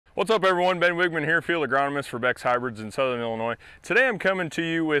What's up everyone, Ben Wiegmann here, field agronomist for Beck's Hybrids in Southern Illinois. Today I'm coming to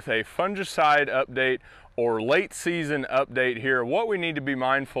you with a fungicide update or late season update here, what we need to be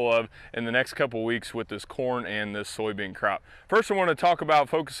mindful of in the next couple weeks with this corn and this soybean crop. First I want to talk about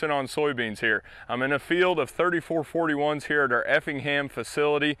focusing on soybeans here. I'm in a field of 3441s here at our Effingham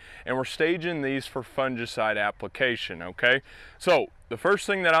facility and we're staging these for fungicide application, okay? So the first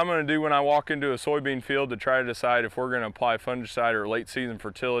thing that I'm going to do when I walk into a soybean field to try to decide if we're going to apply fungicide or late season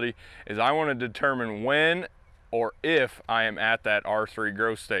fertility is I want to determine when or if I am at that R3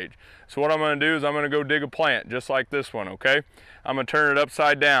 growth stage. So what I'm going to do is I'm going to go dig a plant just like this one, okay? I'm going to turn it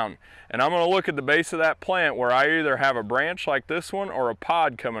upside down and I'm going to look at the base of that plant where I either have a branch like this one or a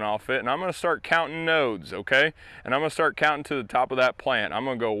pod coming off it, and I'm going to start counting nodes, okay? And I'm going to start counting to the top of that plant. I'm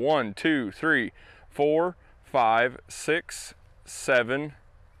going to go 1, 2, 3, 4, 5, 6, 7,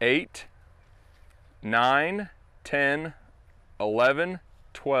 8, 9, 10, 11,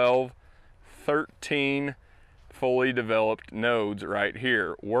 12, 13 fully developed nodes right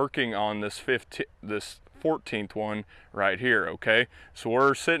here, working on this 14th one right here, okay? So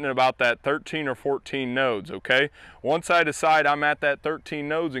we're sitting at about that 13 or 14 nodes, okay? Once I decide I'm at that 13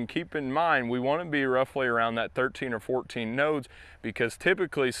 nodes, and keep in mind, we want to be roughly around that 13 or 14 nodes because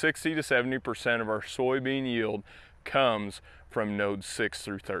typically 60 to 70% of our soybean yield comes from nodes 6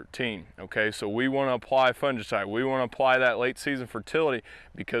 through 13, okay? So we want to apply fungicide. We want to apply that late season fertility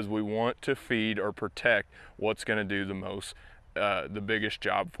because we want to feed or protect what's going to do the most, the biggest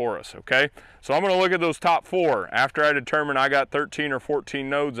job for us, okay? So I'm going to look at those top 4 after I determine I got 13 or 14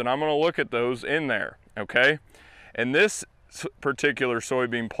 nodes, and I'm going to look at those in there, okay? And this particular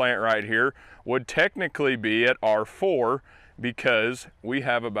soybean plant right here would technically be at R4 because we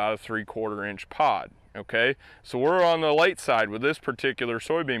have about a 3/4 inch pod. Okay, so we're on the late side with this particular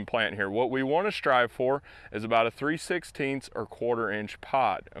soybean plant here. What we want to strive for is about a 3/16 or 1/4 inch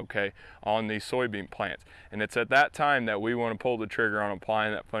pod, okay, on these soybean plants. And it's at that time that we want to pull the trigger on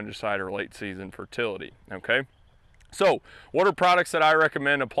applying that fungicide or late season fertility, okay? So what are products that I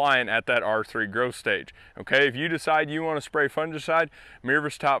recommend applying at that R3 growth stage? Okay, if you decide you want to spray fungicide,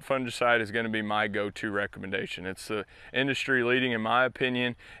 Mirvis Top fungicide is going to be my go-to recommendation. It's the industry leading in my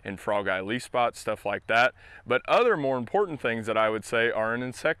opinion in frog eye leaf spot, stuff like that. But other more important things that I would say are an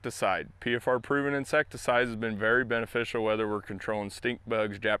insecticide. PFR proven insecticide has been very beneficial whether we're controlling stink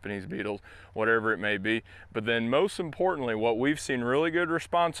bugs, Japanese beetles, whatever it may be. But then most importantly, what we've seen really good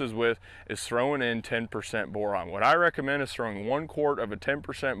responses with is throwing in 10% boron. What I recommend is throwing 1 quart of a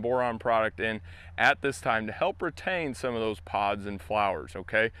 10% boron product in at this time to help retain some of those pods and flowers,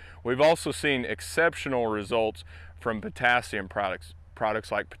 okay? We've also seen exceptional results from potassium products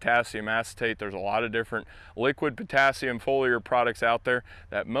like potassium acetate. There's a lot of different liquid potassium foliar products out there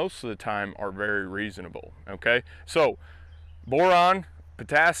that most of the time are very reasonable, okay? So boron,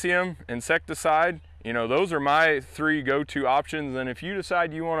 potassium, insecticide, you know, those are my 3 go-to options. And if you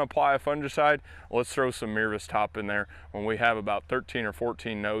decide you want to apply a fungicide, let's throw some Mirvis Top in there when we have about 13 or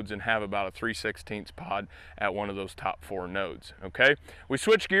 14 nodes and have about a 3/16 pod at one of those top 4 nodes, okay? We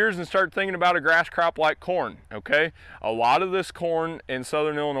switch gears and start thinking about a grass crop like corn, okay? A lot of this corn in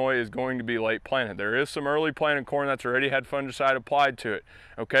Southern Illinois is going to be late planted. There is some early planted corn that's already had fungicide applied to it,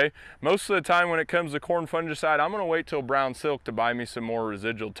 okay? Most of the time when it comes to corn fungicide, I'm going to wait till brown silk to buy me some more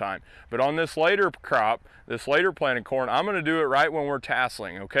residual time. But on this later crop, this later planted corn, I'm going to do it right when we're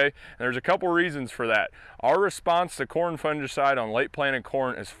tasseling, okay? And there's a couple reasons for that. Our response to corn fungicide on late planted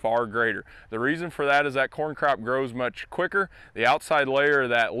corn is far greater. The reason for that is that corn crop grows much quicker. The outside layer of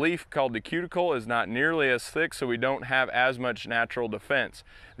that leaf called the cuticle is not nearly as thick, so we don't have as much natural defense.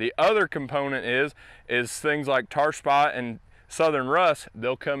 The other component is things like tar spot and southern rust.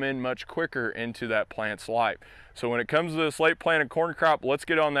 They'll come in much quicker into that plant's life. So when it comes to this late planted corn crop, let's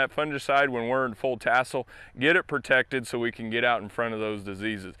get on that fungicide when we're in full tassel, get it protected so we can get out in front of those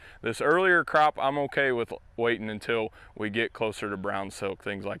diseases. This earlier crop, I'm okay with waiting until we get closer to brown silk,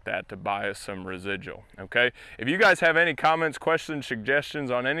 things like that, to buy us some residual, okay? If you guys have any comments, questions,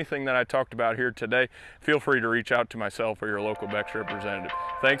 suggestions on anything that I talked about here today, feel free to reach out to myself or your local Beck's representative.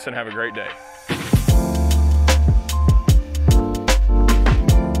 Thanks and have a great day.